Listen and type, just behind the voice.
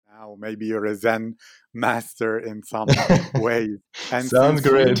now. Maybe you're a Zen master in some ways. And Sounds since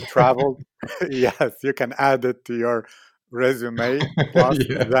you great. traveled, yes, you can add it to your resume plus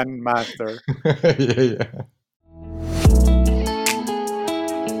Yeah. Zen master. Yeah, yeah.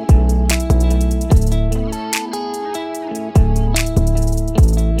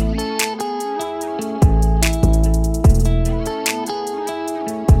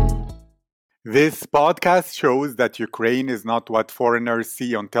 This podcast shows that Ukraine is not what foreigners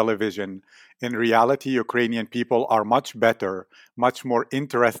see on television. In reality, Ukrainian people are much better, much more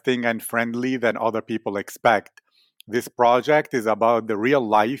interesting and friendly than other people expect. This project is about the real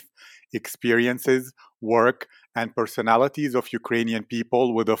life, experiences, work, and personalities of Ukrainian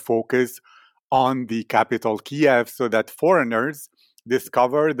people with a focus on the capital Kiev so that foreigners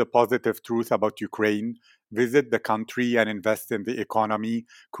discover the positive truth about Ukraine, visit the country, and invest in the economy,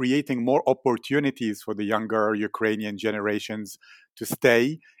 creating more opportunities for the younger Ukrainian generations to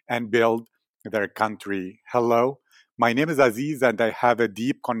stay and build their country. Hello, my name is Aziz, and I have a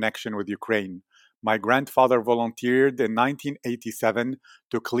deep connection with Ukraine. My grandfather volunteered in 1987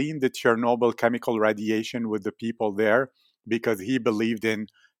 to clean the Chernobyl chemical radiation with the people there because he believed in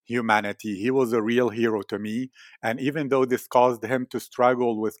humanity. He was a real hero to me. And even though this caused him to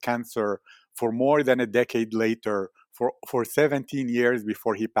struggle with cancer for more than a decade later, for 17 years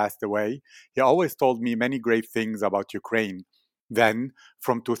before he passed away, he always told me many great things about Ukraine. Then,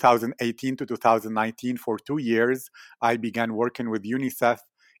 from 2018 to 2019, for 2 years, I began working with UNICEF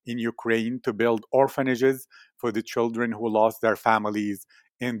in Ukraine to build orphanages for the children who lost their families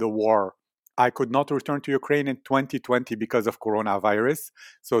in the war. I could not return to Ukraine in 2020 because of coronavirus.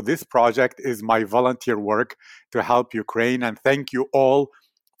 So, this project is my volunteer work to help Ukraine. And thank you all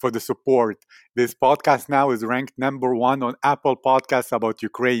for the support. This podcast now is ranked number one on Apple Podcasts about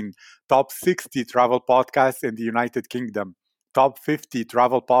Ukraine, top 60 travel podcasts in the United Kingdom, top 50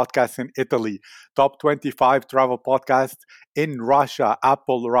 travel podcasts in Italy, top 25 travel podcasts in Russia,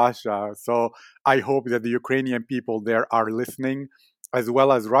 Apple Russia. So I hope that the Ukrainian people there are listening, as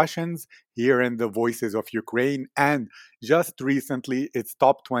well as Russians, hearing the voices of Ukraine. And just recently, it's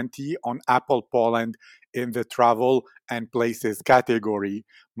top 20 on Apple Poland in the travel and places category.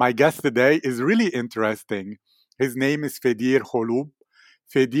 My guest today is really interesting. His name is Fedir Holub.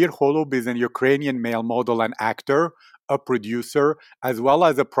 Fedir Holub is an Ukrainian male model and actor, a producer, as well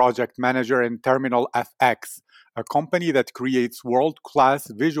as a project manager in Terminal FX, a company that creates world-class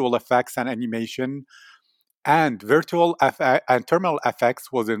visual effects and animation. And and Terminal FX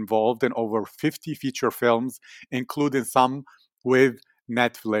was involved in over 50 feature films, including some with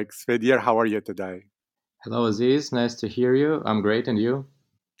Netflix. Fedir, how are you today? Hello, Aziz. Nice to hear you. I'm great, and you?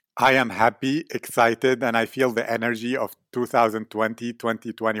 I am happy, excited, and I feel the energy of 2020,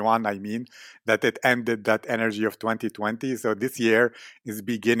 2021. I mean, that it ended that energy of 2020. So this year is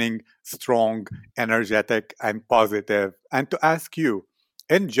beginning strong, energetic, and positive. And to ask you,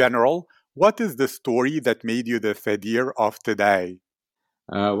 in general, what is the story that made you the Fedir of today?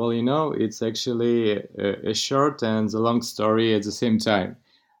 It's actually a short and a long story at the same time,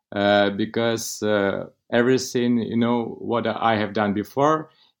 because everything, what I have done before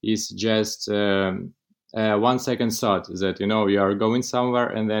is just 1 second thought that, you are going somewhere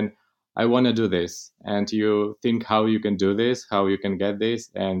and then I want to do this. And you think how you can do this, how you can get this,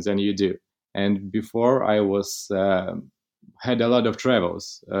 and then you do. And before I was had a lot of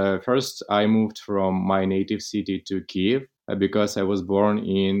travels. First, I moved from my native city to Kiev because I was born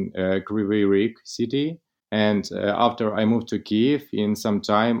in Kryvyi Rih city. And after I moved to Kiev, in some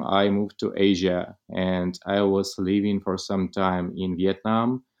time I moved to Asia, and I was living for some time in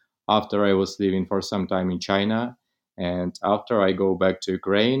Vietnam. After I was living for some time in China, and after I go back to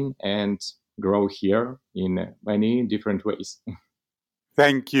Ukraine and grow here in many different ways.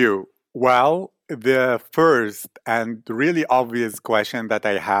 Thank you. Well, the first and really obvious question that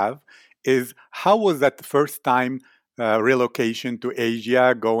I have is how was that first time relocation to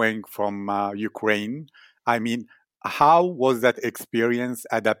Asia going from Ukraine? I mean, how was that experience,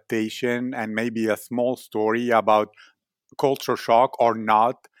 adaptation, and maybe a small story about culture shock or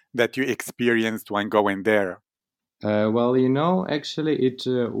not that you experienced when going there? Actually, it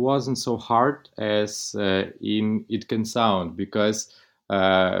wasn't so hard as in it can sound because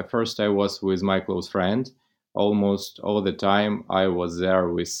first I was with my close friend. Almost all the time I was there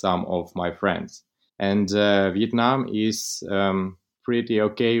with some of my friends. And Vietnam is pretty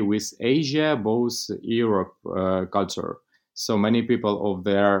okay with Asia, both Europe culture. So many people over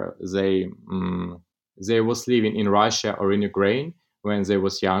there, they was living in Russia or in Ukraine when they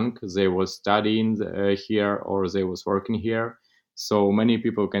was young. They was studying here or they was working here. So many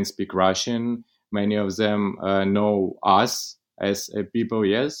people can speak Russian. Many of them know us as people,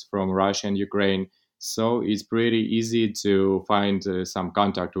 yes, from Russia and Ukraine. So it's pretty easy to find some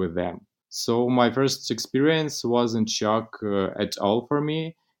contact with them. So my first experience wasn't shock at all for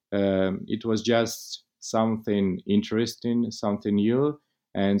me. It was just something interesting, something new,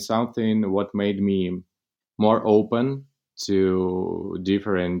 and something what made me more open to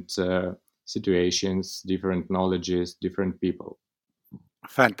different situations, different knowledges, different people.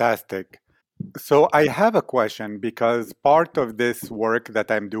 Fantastic. So I have a question because part of this work that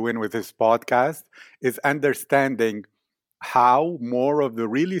I'm doing with this podcast is understanding how more of the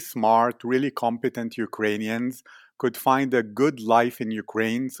really smart, really competent Ukrainians could find a good life in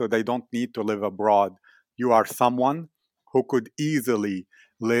Ukraine so they don't need to live abroad. You are someone who could easily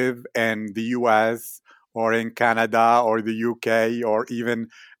live in the US or in Canada or the UK or even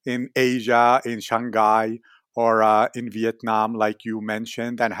in Asia, in Shanghai or in Vietnam, like you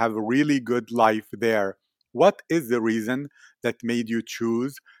mentioned, and have a really good life there. What is the reason that made you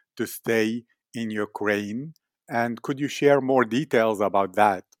choose to stay in Ukraine? And could you share more details about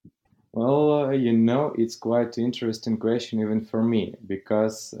that? Well, it's quite interesting question even for me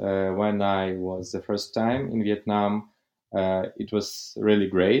because when I was the first time in Vietnam, it was really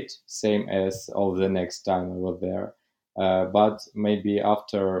great, same as all the next time I was there. But maybe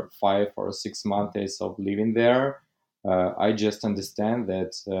after 5 or 6 months of living there, I just understood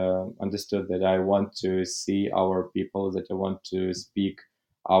that I want to see our people, that I want to speak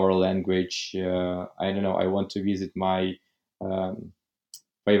our language. I don't know. I want to visit my um,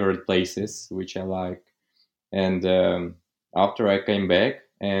 favorite places which I like. And after I came back,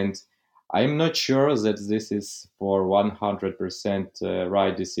 and I'm not sure that this is for 100%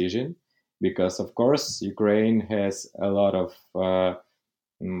 right decision, because of course Ukraine has a lot of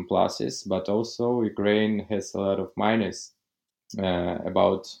pluses, but also Ukraine has a lot of minus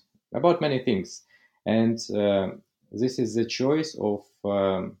about many things, and this is the choice of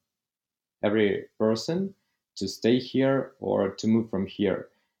every person to stay here or to move from here,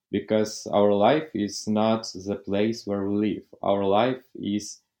 because our life is not the place where we live. Our life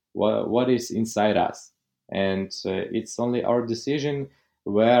is what is inside us, and it's only our decision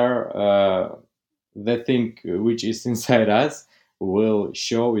where the thing which is inside us will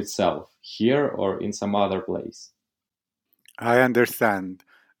show itself, here or in some other place. I understand.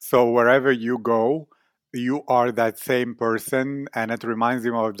 So wherever you go, you are that same person, and it reminds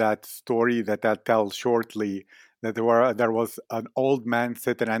me of that story that I'll tell shortly. That there was an old man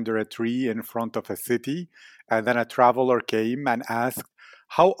sitting under a tree in front of a city, and then a traveler came and asked,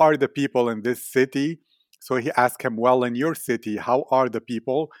 "How are the people in this city?" So he asked him, "Well, in your city, how are the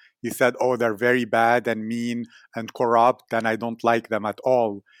people?" He said, "Oh, they're very bad and mean and corrupt, and I don't like them at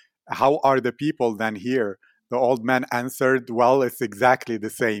all." "How are the people then here?" The old man answered, "Well, it's exactly the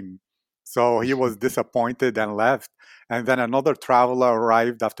same." So he was disappointed and left. And then another traveler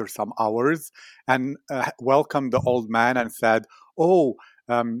arrived after some hours and welcomed the old man and said, "Oh,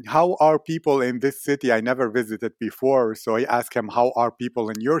 how are people in this city? I never visited before." So he asked him, "How are people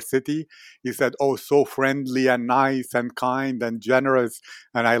in your city?" He said, "Oh, so friendly and nice and kind and generous,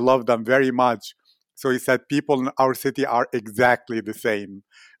 and I love them very much." So he said, "People in our city are exactly the same."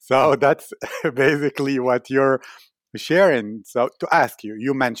 So that's basically what you're sharing. So to ask you,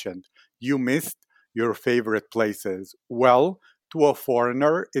 you mentioned you missed your favorite places. Well, to a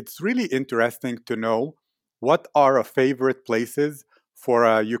foreigner, it's really interesting to know what are a favorite places for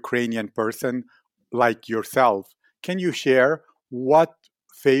a Ukrainian person like yourself. Can you share what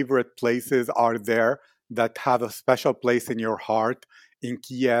favorite places are there that have a special place in your heart, in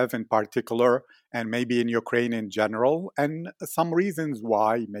Kiev in particular, and maybe in Ukraine in general, and some reasons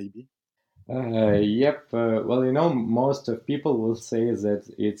why, maybe? Yep. Well, most of people will say that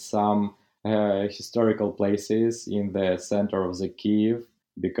it's some historical places in the center of the Kiev,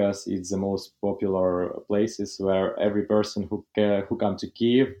 because it's the most popular places where every person who come to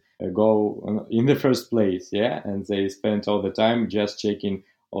Kiev go in the first place. Yeah, and they spend all the time just checking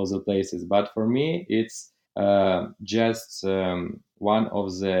all the places. But for me, it's just one of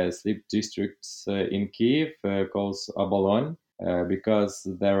the sleep districts in Kiev called Abolon, because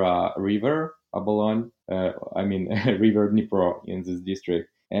there are river Abolon, I mean river Dnipro in this district,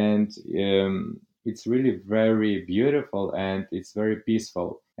 and it's really very beautiful and it's very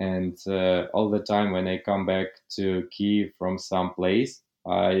peaceful. And all the time when I come back to Kiev from some place,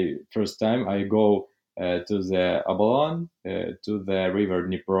 I first time I go to the Abolon, to the river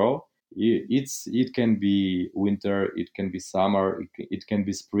Dnipro. It can be winter, it can be summer, it can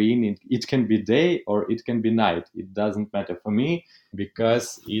be spring, it can be day or it can be night. It doesn't matter for me,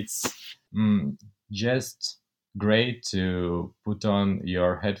 because it's mm, just great to put on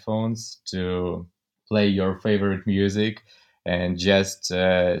your headphones to play your favorite music and just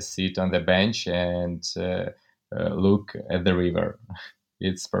sit on the bench and look at the river.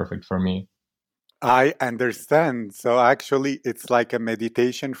 It's perfect for me. I understand. So actually, it's like a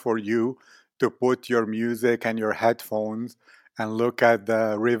meditation for you to put your music and your headphones and look at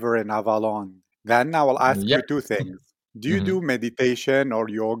the river in Avalon. Then I will ask Yeah. you two things. Do you Mhm. do meditation or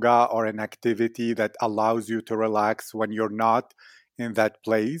yoga or an activity that allows you to relax when you're not in that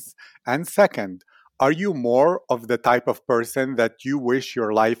place? And second, are you more of the type of person that you wish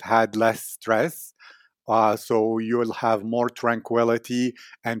your life had less stress? So you'll have more tranquility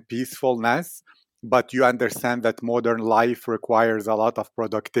and peacefulness, but you understand that modern life requires a lot of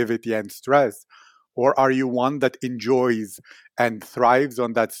productivity and stress? Or are you one that enjoys and thrives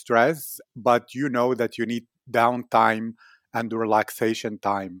on that stress, but you know that you need downtime and relaxation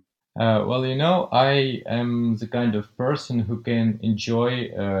time? Well, I am the kind of person who can enjoy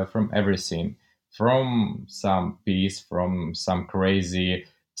from everything, from some peace, from some crazy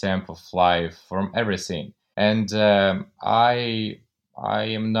tempo of life, from everything. And I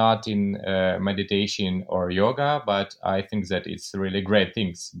am not in meditation or yoga, but I think that it's really great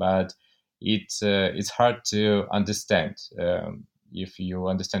things. But it's hard to understand if you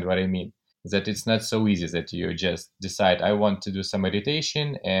understand what I mean, that it's not so easy that you just decide I want to do some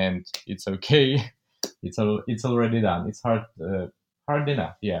meditation and it's okay. It's already done. It's hard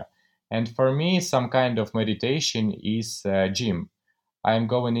enough, yeah. And for me, some kind of meditation is gym. I'm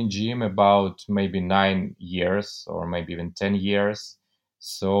going in gym about maybe 9 years or maybe even 10 years.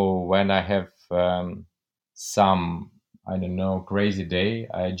 So when I have some, I don't know, crazy day,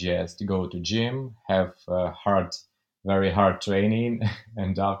 I just go to gym, have very hard training,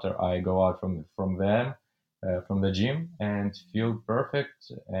 and after I go out from the gym and feel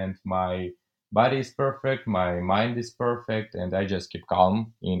perfect, and my body is perfect, my mind is perfect, and I just keep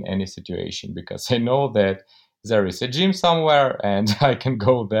calm in any situation because I know that there is a gym somewhere and I can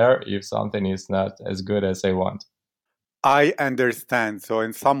go there if something is not as good as I want. I understand. So,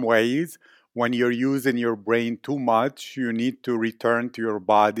 in some ways, when you're using your brain too much, you need to return to your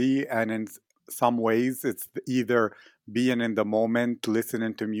body. And in some ways, it's either being in the moment,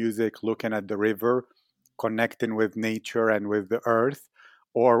 listening to music, looking at the river, connecting with nature and with the earth,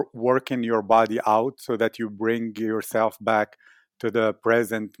 or working your body out so that you bring yourself back to the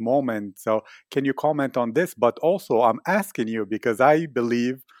present moment. So, can you comment on this? But also, I'm asking you because I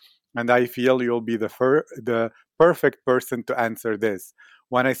believe and I feel you'll be the perfect person to answer this.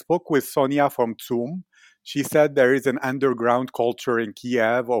 When I spoke with Sonia from Zoom, she said there is an underground culture in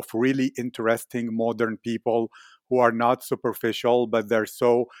Kiev of really interesting modern people who are not superficial, but they're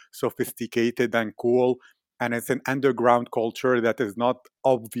so sophisticated and cool. And it's an underground culture that is not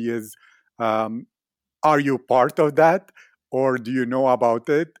obvious. Um, are you part of that? Or do you know about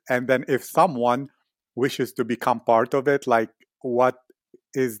it? And then if someone wishes to become part of it, like what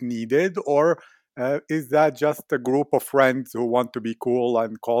is needed? Or is that just a group of friends who want to be cool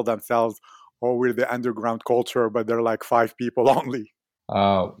and call themselves, oh, we're the underground culture, but they're like five people only?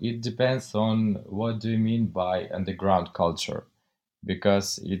 It depends on what do you mean by underground culture,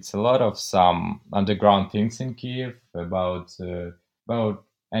 because it's a lot of some underground things in Kiev about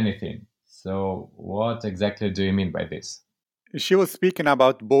anything. So, what exactly do you mean by this? She was speaking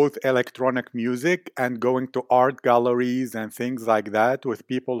about both electronic music and going to art galleries and things like that with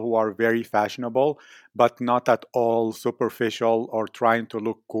people who are very fashionable, but not at all superficial or trying to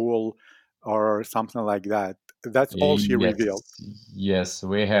look cool or something like that. That's all she revealed. Yes, yes,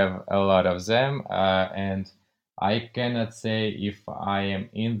 we have a lot of them, and I cannot say if I am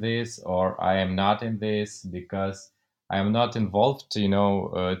in this or I am not in this because I am not involved,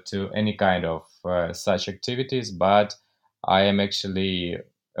 to any kind of such activities. But I am actually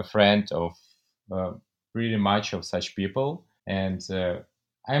a friend of uh, pretty much of such people, and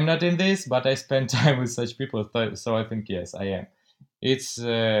I am not in this, but I spend time with such people. So I think yes, I am. It's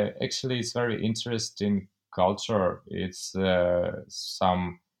very interesting culture. It's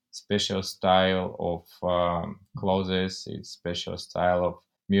some special style of clothes. It's special style of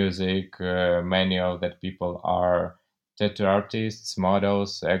music. Many of that people are tattoo artists,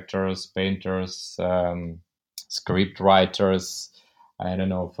 models, actors, painters, script writers. I don't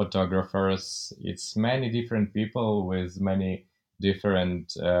know, photographers. It's many different people with many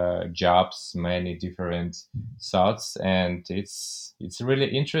different jobs, many different thoughts, and it's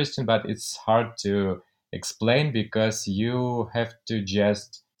really interesting, but it's hard to explain because you have to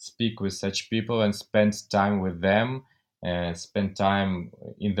just speak with such people and spend time with them and spend time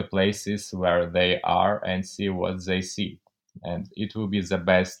in the places where they are and see what they see, and it will be the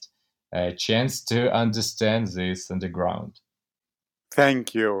best chance to understand this underground.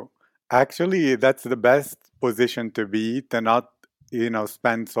 Thank you. Actually, that's the best position to be, to not,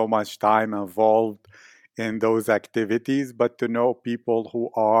 spend so much time involved in those activities, but to know people who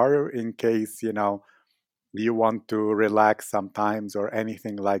are, in case, you want to relax sometimes or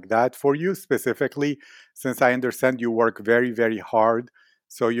anything like that. For you specifically, since I understand you work very, very hard,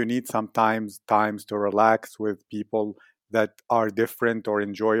 so you need sometimes times to relax with people that are different or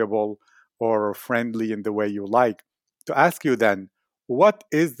enjoyable or friendly in the way you like. To ask you then, what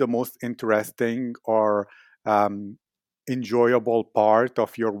is the most interesting or um, enjoyable part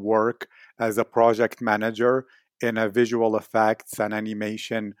of your work as a project manager in a visual effects and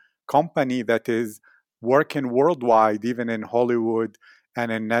animation company that is working worldwide, even in Hollywood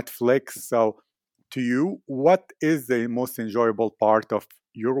and in Netflix? So, to you, what is the most enjoyable part of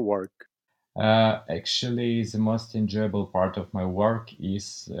your work? Actually, the most enjoyable part of my work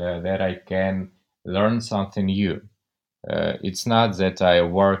is that I can learn something new. It's not that I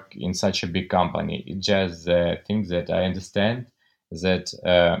work in such a big company. It's just the thing that I understand that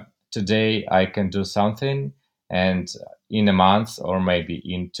today I can do something, and in a month or maybe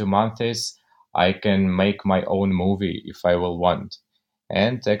in 2 months, I can make my own movie if I will want.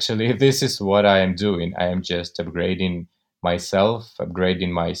 And actually, this is what I am doing. I am just upgrading myself,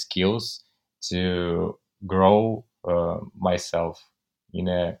 upgrading my skills to grow myself in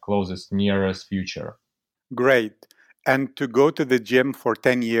a closest, nearest future. Great. And to go to the gym for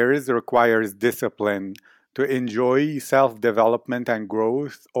 10 years requires discipline. To enjoy self development and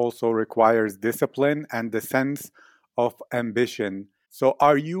growth also requires discipline and the sense of ambition. So,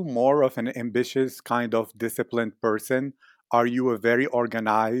 are you more of an ambitious kind of disciplined person? Are you a very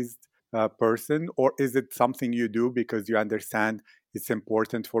organized person? Or is it something you do because you understand it's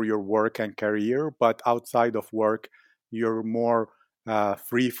important for your work and career, but outside of work, you're more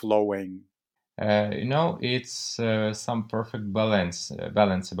free flowing? It's some perfect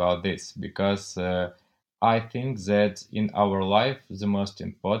balance about this because I think that in our life the most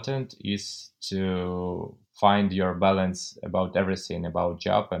important is to find your balance about everything, about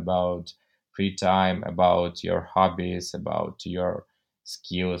job, about free time, about your hobbies, about your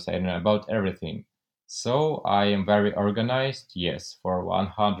skills, and about everything. So I am very organized, yes, for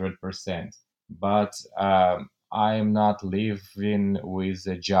 100%, but I am not living with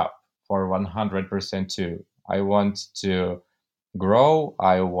a job for 100% too. I want to grow.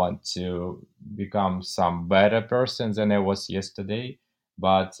 I want to become some better person than I was yesterday.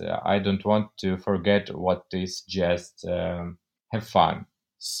 But I don't want to forget what is just have fun.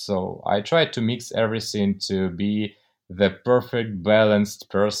 So I try to mix everything to be the perfect balanced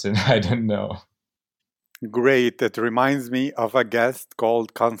person. I don't know. Great. It reminds me of a guest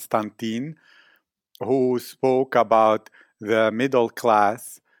called Konstantin who spoke about the middle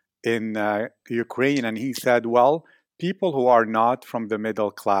class in Ukraine. And he said, well, people who are not from the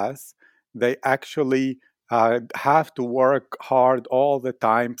middle class, they actually have to work hard all the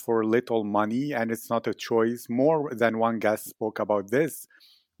time for little money, and it's not a choice. More than one guest spoke about this.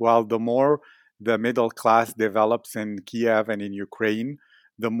 While the more the middle class develops in Kiev and in Ukraine,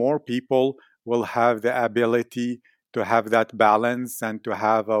 the more people will have the ability to have that balance and to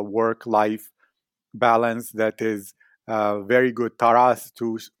have a work life balance that is very good. Taras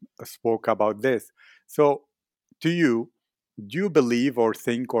too spoke about this. So, to you, do you believe or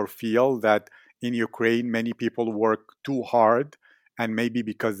think or feel that in Ukraine many people work too hard and maybe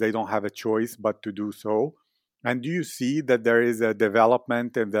because they don't have a choice but to do so? And do you see that there is a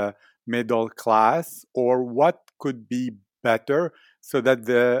development in the middle class, or what could be better so that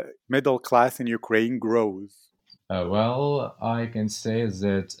the middle class in Ukraine grows? Well, I can say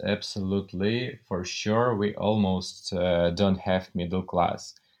that absolutely, for sure, we almost don't have middle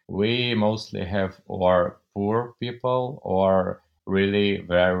class. We mostly have or poor people or really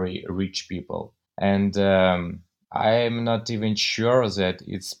very rich people. And I'm not even sure that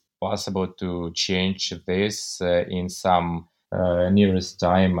it's possible to change this in some nearest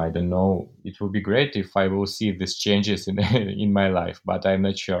time. I don't know. It would be great if I will see these changes in in my life, but I'm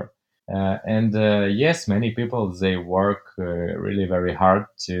not sure. And yes, many people they work really very hard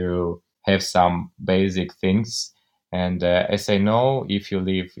to have some basic things. And as I know, if you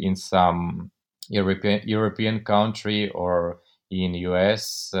live in some European country or in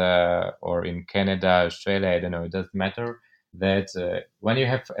US or in Canada, Australia, I don't know, it doesn't matter. That when you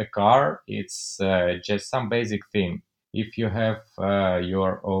have a car, it's just some basic thing. If you have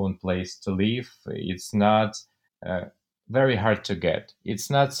your own place to live, it's not. Uh, Very hard to get. It's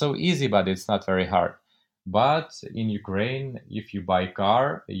not so easy, but it's not very hard. But in Ukraine, if you buy car,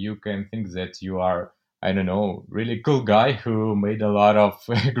 you can think that you are, I don't know, really cool guy who made a lot of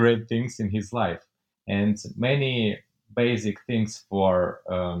great things in his life. And many basic things for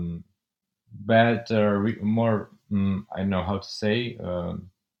better, more, I don't know how to say,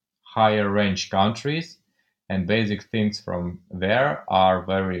 higher range countries, and basic things from there are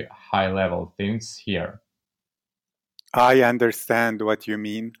very high level things here. I understand what you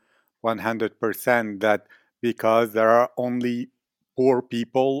mean 100% that because there are only poor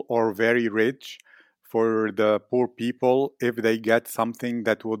people or very rich, for the poor people, if they get something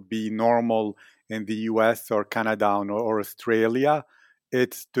that would be normal in the US or Canada or Australia,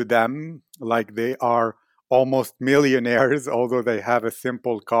 it's to them like they are almost millionaires, although they have a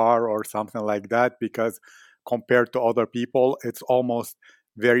simple car or something like that, because compared to other people, it's almost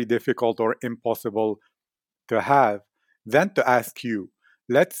very difficult or impossible to have. Then to ask you,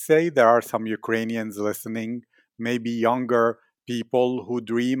 let's say there are some Ukrainians listening, maybe younger people who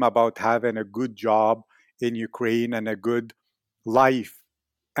dream about having a good job in Ukraine and a good life.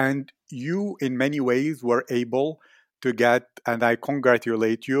 And you, in many ways, were able to get, and I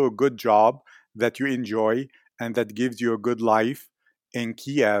congratulate you, a good job that you enjoy and that gives you a good life in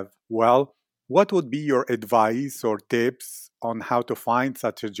Kiev. Well, what would be your advice or tips on how to find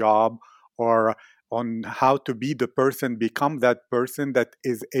such a job, or on how to be the person, become that person that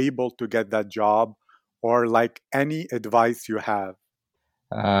is able to get that job, or like any advice you have?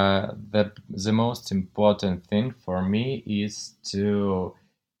 The most important thing for me is to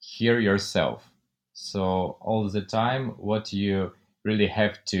hear yourself. So all the time, what you really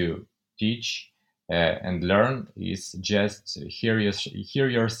have to teach and learn is just hear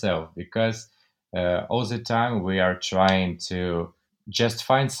yourself, because all the time we are trying to just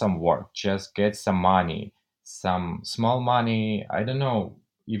find some work, just get some money, some small money. I don't know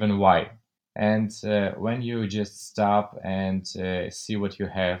even why. And when you just stop and see what you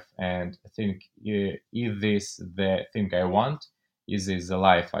have and think, is this the thing I want? Is this the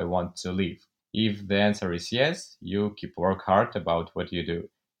life I want to live? If the answer is yes, you keep work hard about what you do.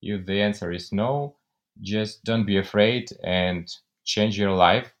 If the answer is no, just don't be afraid and change your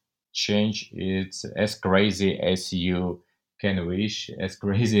life. Change it as crazy as you can wish, as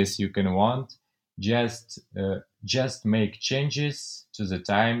crazy as you can want. Just make changes to the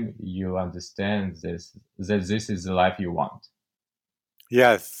time you understand that this is the life you want.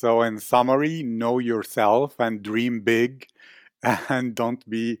 Yes, so in summary, know yourself and dream big and don't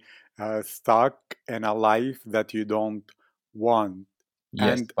be stuck in a life that you don't want.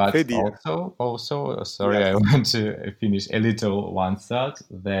 Yes, And but Fidir, sorry, I yes. want to finish a little one thought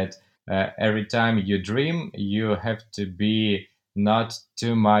that every time you dream, you have to be not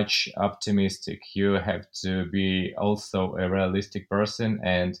too much optimistic. You have to be also a realistic person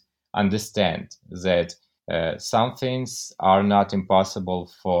and understand that some things are not impossible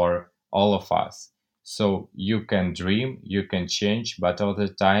for all of us. So you can dream, you can change, but all the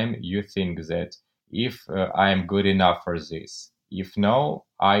time you think that if I am good enough for this. If no,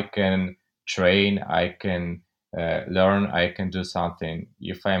 I can train, I can learn, I can do something.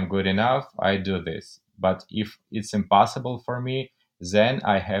 If I am good enough, I do this. But if it's impossible for me, then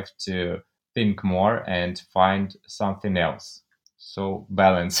I have to think more and find something else. So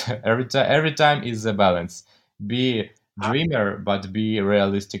balance. Every time is a balance. Be dreamer, but be a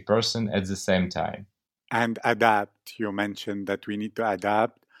realistic person at the same time. And adapt. You mentioned that we need to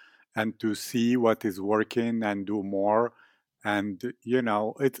adapt and to see what is working and do more. And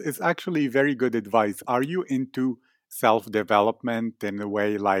it's actually very good advice. Are you into self-development in a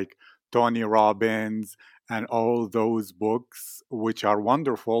way like Tony Robbins and all those books, which are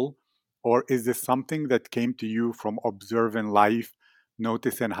wonderful? Or is this something that came to you from observing life,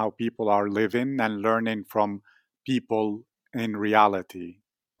 noticing how people are living and learning from people in reality?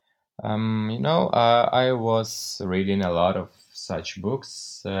 I was reading a lot of such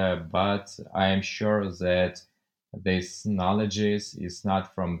books, but I am sure that this knowledge is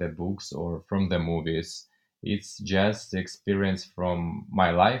not from the books or from the movies. It's just experience from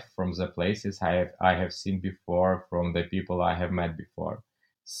my life, from the places I have seen before, from the people I have met before.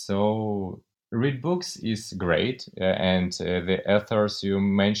 So read books is great, and the authors you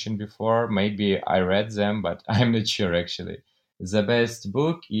mentioned before, maybe I read them, but I'm not sure actually. The best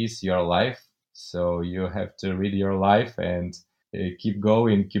book is your life, so you have to read your life and keep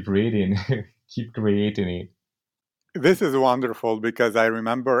going, keep reading, keep creating it. This is wonderful because I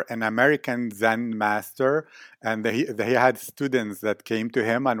remember an American Zen master, and they had students that came to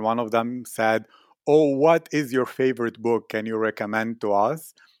him, and one of them said, "Oh, what is your favorite book? Can you recommend to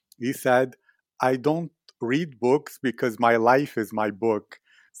us?" He said, "I don't read books because my life is my book."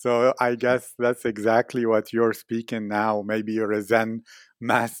 So I guess that's exactly what you're speaking now. Maybe you're a Zen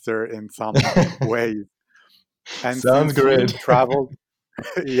master in some ways. And Sounds since you great. traveled,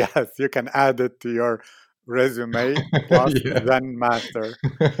 yes, you can add it to your resume plus Yeah. Zen master.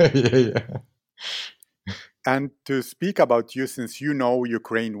 Yeah, yeah. And to speak about you, since you know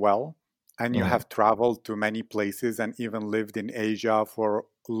Ukraine well and you Mm. have traveled to many places and even lived in Asia for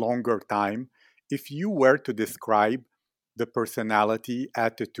a longer time, if you were to describe the personality,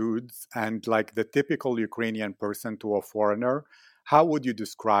 attitudes, and like the typical Ukrainian person to a foreigner, how would you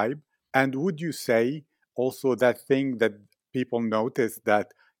describe? And would you say also that thing that people notice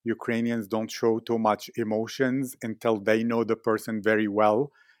that Ukrainians don't show too much emotions until they know the person very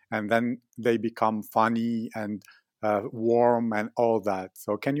well, and then they become funny and warm and all that.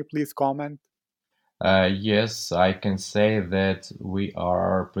 So, can you please comment? Yes, I can say that we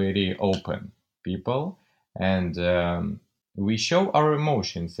are pretty open people, and we show our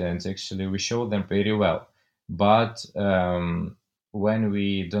emotions, and actually we show them pretty well. But when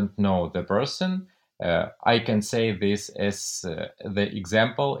we don't know the person, I can say this as the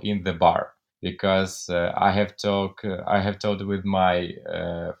example in the bar, because I have talked with my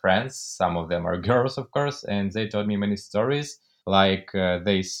friends. Some of them are girls, of course, and they told me many stories. Like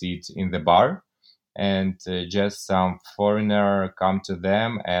they sit in the bar, and just some foreigner come to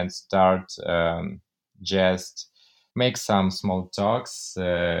them and start just make some small talks,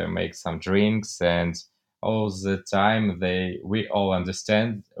 make some drinks, and all the time we all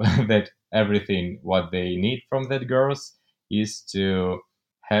understand that everything what they need from that girls is to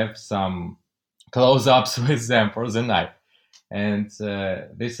have some close-ups with them for the night. And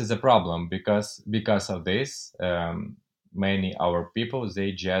this is a problem, because of this, many our people,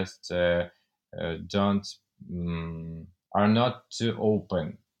 they just don't mm, are not too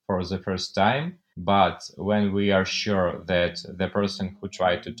open for the first time. But when we are sure that the person who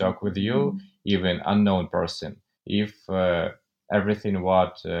tried to talk with you, even unknown person, if everything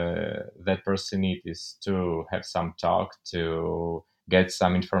what that person needs is to have some talk, to get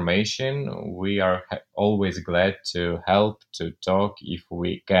some information, we are always glad to help, to talk if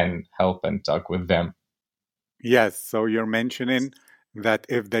we can help and talk with them. Yes, so you're mentioning that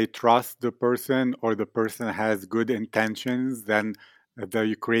if they trust the person or the person has good intentions, then the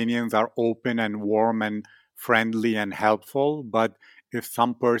Ukrainians are open and warm and friendly and helpful. But if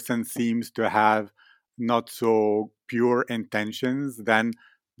some person seems to have not so pure intentions, then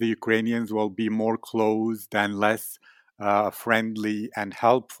the Ukrainians will be more closed and less friendly and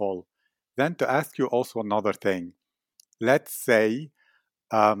helpful. Then, to ask you also another thing, let's say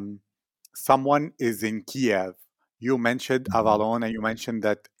um, someone is in Kiev. You mentioned Mhm. Avalon and you mentioned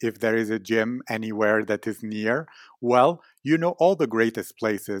that if there is a gym anywhere that is near, well, you know all the greatest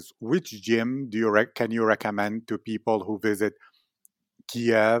places. Which gym can you recommend to people who visit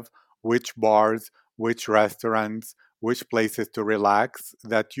Kiev? Which bars, which restaurants, which places to relax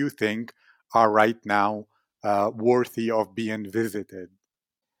that you think are right now worthy of being visited?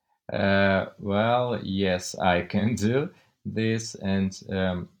 Well, yes, I can do this. And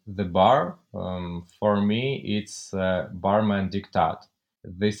the bar, for me, it's Barman Diktat.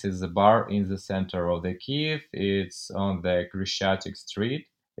 This is a bar in the center of the Kiev. It's on the Krishchatik Street.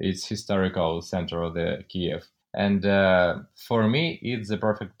 It's historical center of the Kiev. And for me, it's the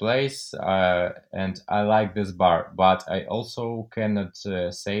perfect place. And I like this bar. But I also cannot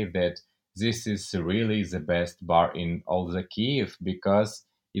say that this is really the best bar in all the Kiev, because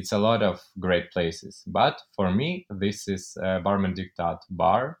it's a lot of great places. But for me, this is Barman Diktat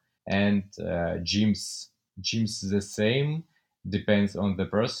bar, and gyms the same, depends on the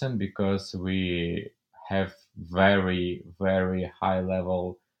person, because we have very high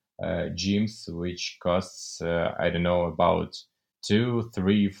level gyms which costs I don't know, about 2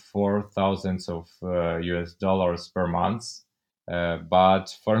 3 4 thousands of US dollars per month.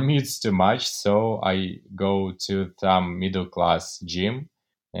 But for me it's too much, so I go to some middle class gym,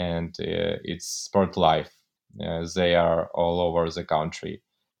 and it's Sport Life. They are all over the country,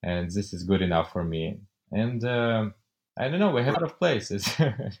 and this is good enough for me. And I don't know, we have a lot of places,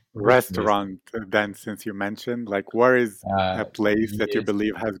 good places. Restaurant, then, since you mentioned, like, where is a place that you Yes,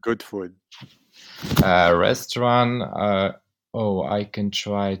 believe has good food? restaurant. Oh, I can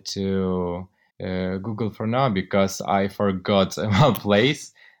try to Google for now, because I forgot one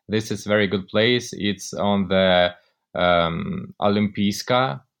place. This is very good place. It's on the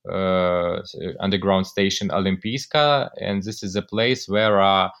Olimpiska underground station Olimpiska, and this is a place where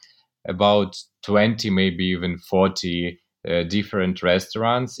about 20, maybe even 40 different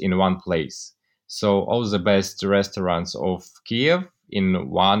restaurants in one place. So all the best restaurants of Kiev in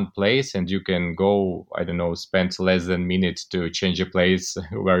one place, and you can go, I don't know, spend less than a minute to change a place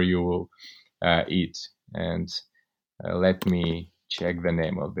where you will eat. And let me check the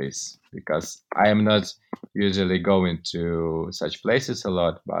name of this, because I am not usually going to such places a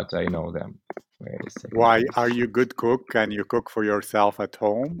lot, but I know them. Wait a second, Why please. are you good cook and you cook for yourself at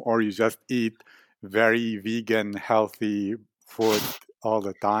home, or you just eat very vegan, healthy food all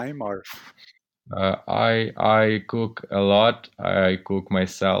the time? Or I cook a lot. I cook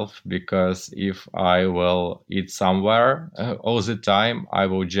myself because if I will eat somewhere all the time, I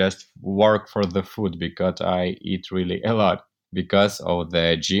will just work for the food because I eat really a lot because of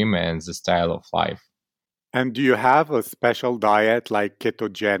the gym and the style of life. and do you have a special diet like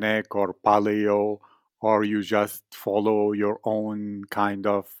ketogenic or paleo, or you just follow your own kind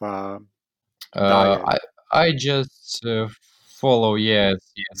of diet? I just follow. Yes,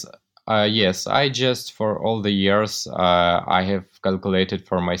 yes, yes. I just for all the years I have calculated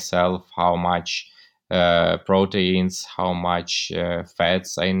for myself how much proteins, how much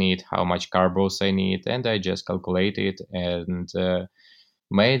fats I need, how much carbs I need, and I just calculate it and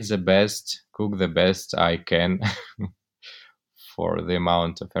made the best, cook the best I can for the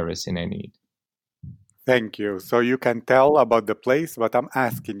amount of everything I need. Thank you. So you can tell about the place, but I'm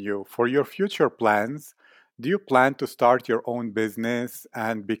asking you for your future plans, do you plan to start your own business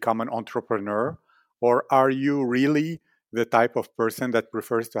and become an entrepreneur? Or are you really the type of person that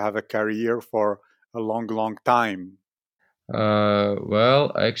prefers to have a career for a long, long time?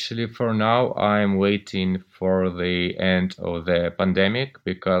 Well, actually, for now, I'm waiting for the end of the pandemic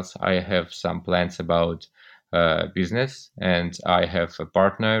because I have some plans about business and I have a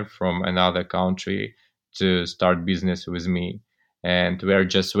partner from another country to start business with me. And we're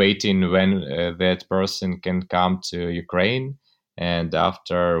just waiting when that person can come to Ukraine, and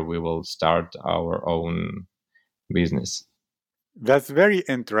after we will start our own business. That's very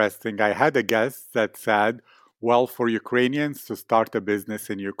interesting. I had a guest that said, well, for Ukrainians to start a business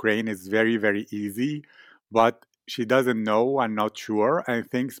in Ukraine is very, very easy, but she doesn't know and not sure and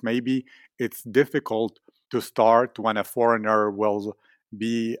thinks maybe it's difficult to start when a foreigner will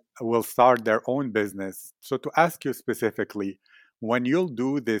start their own business. So to ask you specifically, when you'll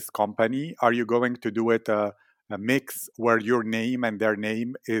do this company, are you going to do it a mix where your name and their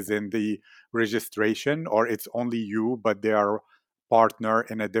name is in the registration, or it's only you, but they are partner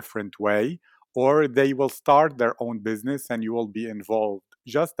in a different way, or they will start their own business and you will be involved?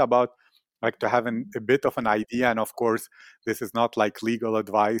 Just about like to have a bit of an idea. And of course, this is not like legal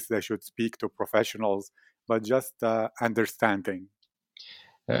advice, they should speak to professionals, but just understanding.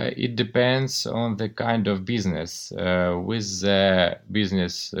 It depends on the kind of business. With the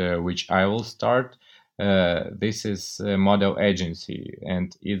business which I will start, this is a model agency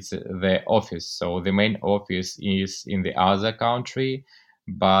and it's the office. So the main office is in the other country,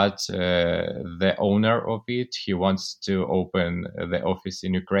 but the owner of it, he wants to open the office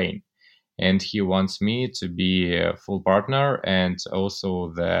in Ukraine. And he wants me to be a full partner and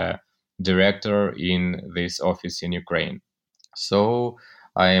also the director in this office in Ukraine. So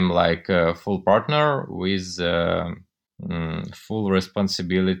I am like a full partner with full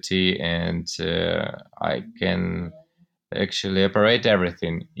responsibility, and I can actually operate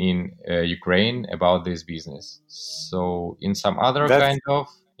everything in Ukraine about this business. So in some other That's kind of,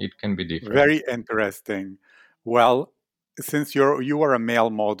 it can be different. very interesting. Well, since you are a male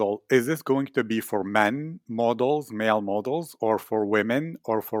model, is this going to be for men models, male models, or for women,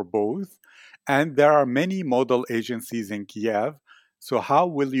 or for both? And there are many model agencies in Kiev. So how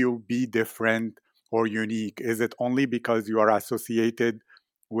will you be different or unique? Is it only because you are associated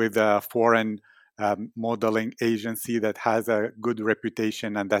with a foreign modeling agency that has a good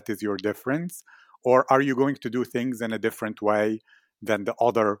reputation and that is your difference? Or are you going to do things in a different way than the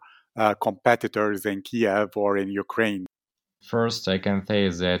other competitors in Kiev or in Ukraine? First, I can say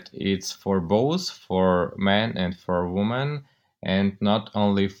that it's for both, for men and for women, and not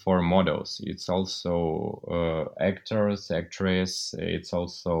only for models. It's also actors, actress. It's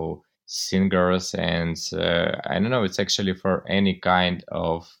also singers, and I don't know. It's actually for any kind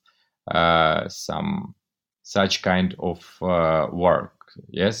of some such kind of work.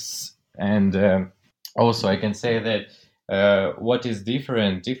 Yes, and also I can say that what is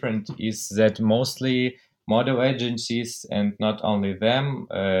different is that mostly model agencies, and not only them,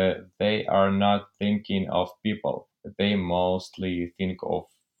 they are not thinking of people. They mostly think of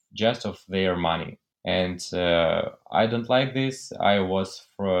just of their money, and I don't like this. I was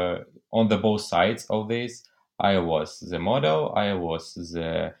on the both sides of this. I was the model, I was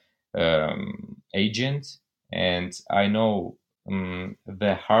the agent, and I know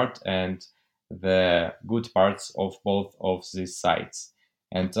the heart and the good parts of both of these sides,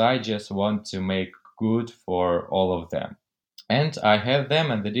 and I just want to make good for all of them. And I have them,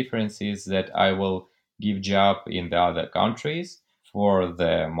 and the difference is that I will give job in the other countries for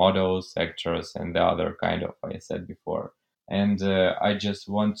the models, actors, and the other kind of I said before. and I just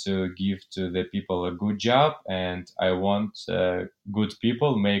want to give to the people a good job, and I want good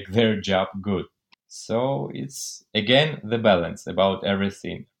people make their job good. So it's again the balance about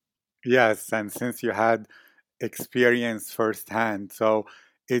everything. Yes, and since you had experience firsthand, so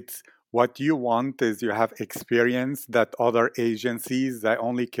it's what you want is you have experience that other agencies that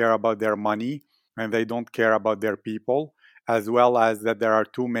only care about their money and they don't care about their people, as well as that there are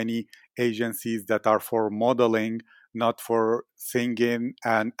too many agencies that are for modeling, not for singing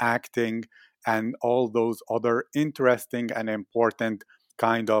and acting and all those other interesting and important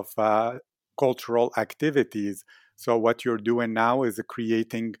kind of cultural activities. So what you're doing now is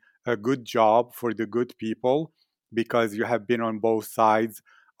creating a good job for the good people because you have been on both sides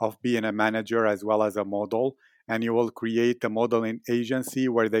of being a manager as well as a model. And you will create a modeling agency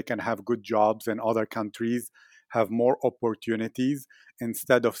where they can have good jobs in other countries, have more opportunities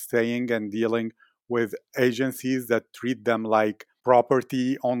instead of staying and dealing with agencies that treat them like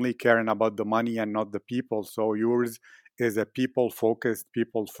property, only caring about the money and not the people. So yours is a people focused,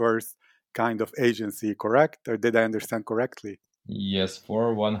 people first kind of agency, correct? Or did I understand correctly? Yes,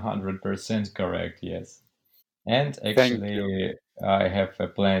 for 100% correct. Yes. And Thank you. actually, I have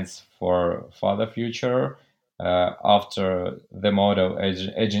plans for the future. After the model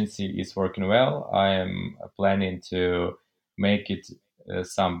agency is working well, I am planning to make it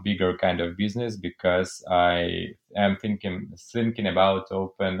some bigger kind of business because I am thinking about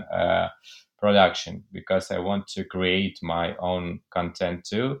open production because I want to create my own content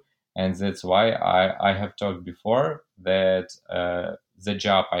too, and that's why I have talked before that the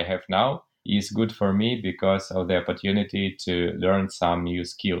job I have now is good for me because of the opportunity to learn some new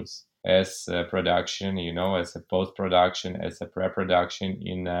skills as a production, as a post production, as a pre production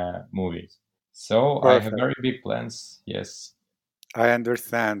in movies. So I have Perfect. very big plans. Yes. I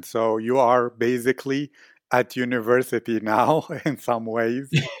understand. So you are basically at university now in some ways,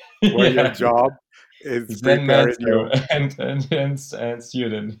 where your Yeah. job is Zen preparing mentor you. and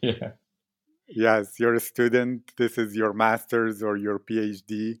student. Yeah. Yes, you're a student. This is your master's or your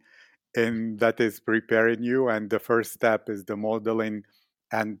PhD, and that is preparing you. And the first step is the modeling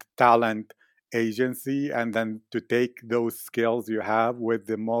and talent agency. And then to take those skills you have with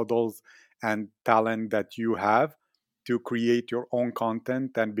the models and talent that you have to create your own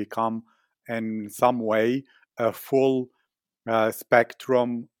content and become, in some way, a full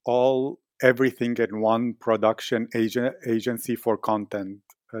spectrum, all everything in one production agency for content.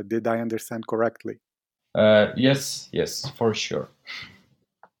 Did I understand correctly? Yes, yes, for sure.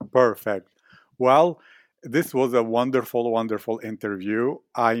 Perfect. Well, this was a wonderful, wonderful interview.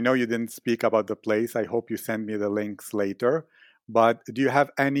 I know you didn't speak about the place. I hope you send me the links later. But do you have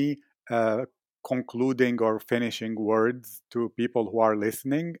any uh, concluding or finishing words to people who are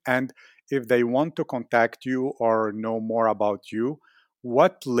listening? And if they want to contact you or know more about you,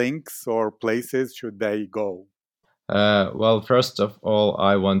 what links or places should they go? Well, first of all,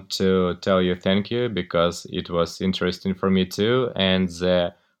 I want to tell you thank you because it was interesting for me too, and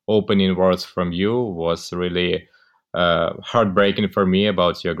the opening words from you was really heartbreaking for me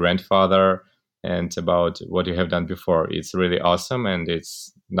about your grandfather and about what you have done before. It's really awesome, and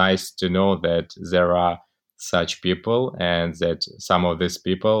it's nice to know that there are such people and that some of these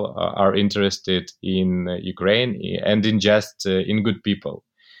people are interested in Ukraine and in just in good people.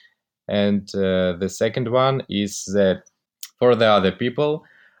 And the second one is that for the other people,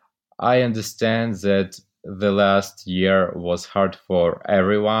 I understand that the last year was hard for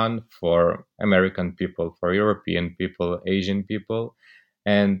everyone, for American people, for European people, Asian people.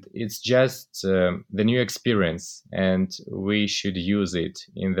 And it's just the new experience, and we should use it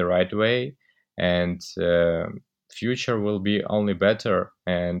in the right way. And future will be only better.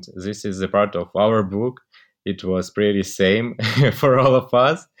 And this is a part of our book. It was pretty same for all of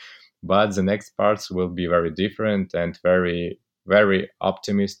us, but the next parts will be very different and very very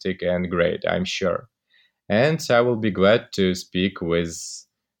optimistic and great, I'm sure. And I will be glad to speak with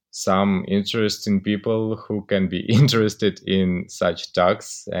some interesting people who can be interested in such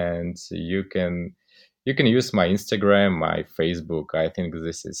talks. And you can use my Instagram, my Facebook. I think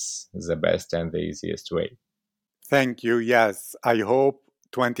this is the best and the easiest way. Thank you. Yes, I hope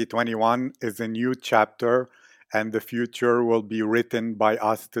 2021 is a new chapter and the future will be written by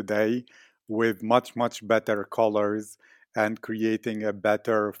us today with much, much better colors and creating a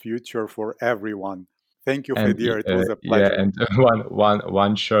better future for everyone. Thank you, And Fidir. It was a yeah, pleasure. and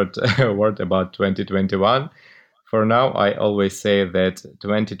one short word about 2021. For now, I always say that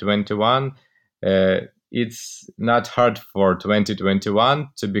 2021, uh, it's not hard for 2021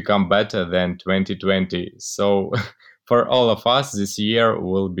 to become better than 2020. So for all of us, this year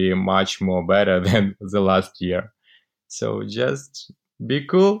will be much more better than the last year. So just be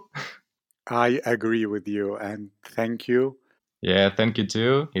cool. I agree with you, and thank you. Yeah, thank you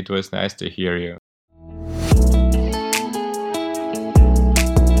too. It was nice to hear you.